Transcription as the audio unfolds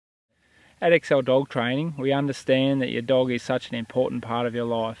At Excel Dog Training, we understand that your dog is such an important part of your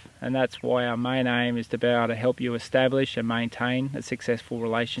life, and that's why our main aim is to be able to help you establish and maintain a successful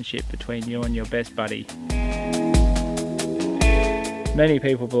relationship between you and your best buddy. Many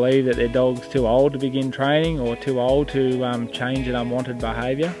people believe that their dog's too old to begin training or too old to change an unwanted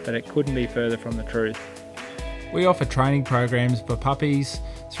behaviour, but it couldn't be further from the truth. We offer training programs for puppies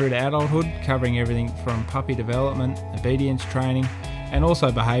through to adulthood, covering everything from puppy development, obedience training, and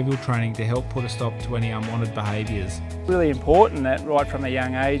also behavioural training to help put a stop to any unwanted behaviours. Really important that right from a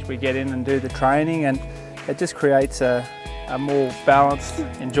young age we get in and do the training, and it just creates a more balanced,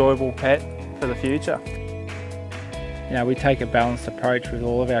 enjoyable pet for the future. You know, we take a balanced approach with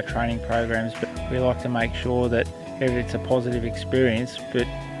all of our training programs, but we like to make sure that it's a positive experience, but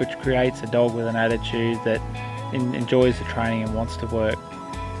which creates a dog with an attitude that enjoys the training and wants to work.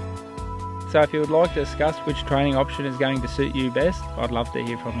 So if you would like to discuss which training option is going to suit you best, I'd love to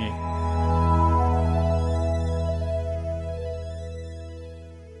hear from you.